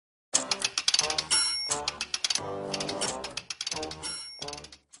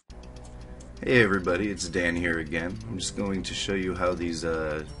Hey everybody, it's Dan here again. I'm just going to show you how these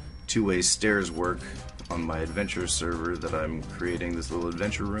two-way stairs work on my adventure server that I'm creating, this little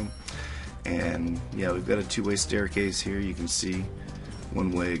adventure room. And yeah, we've got a two-way staircase here. You can see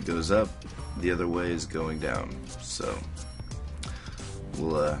one way it goes up, the other way is going down. So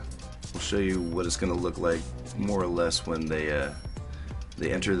we'll show you what it's going to look like more or less when they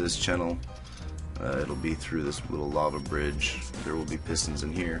enter this channel. It'll be through this little lava bridge. There will be pistons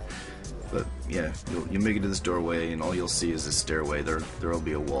in here. But yeah, you'll make it to this doorway, and all you'll see is this stairway. There'll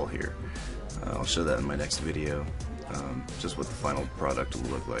be a wall here. I'll show that in my next video, just what the final product will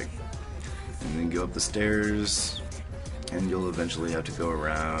look like. And then go up the stairs, and you'll eventually have to go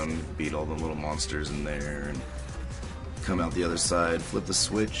around, beat all the little monsters in there, and come out the other side, flip the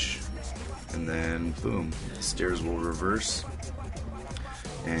switch, and then boom, the stairs will reverse,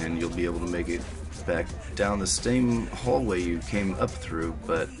 and you'll be able to make it back down the same hallway you came up through,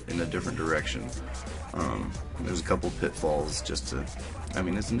 but in a different direction. There's a couple pitfalls just to, I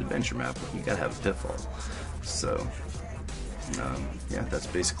mean, it's an adventure map, you gotta have a pitfall. So yeah, that's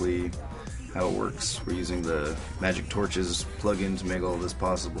basically how it works. We're using the magic torches plugin to make all this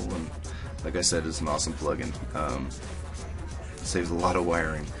possible, and like I said, it's an awesome plugin. It saves a lot of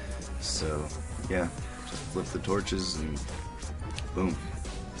wiring. So yeah, just flip the torches and boom.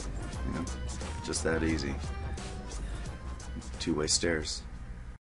 You know, just that easy. Two-way stairs.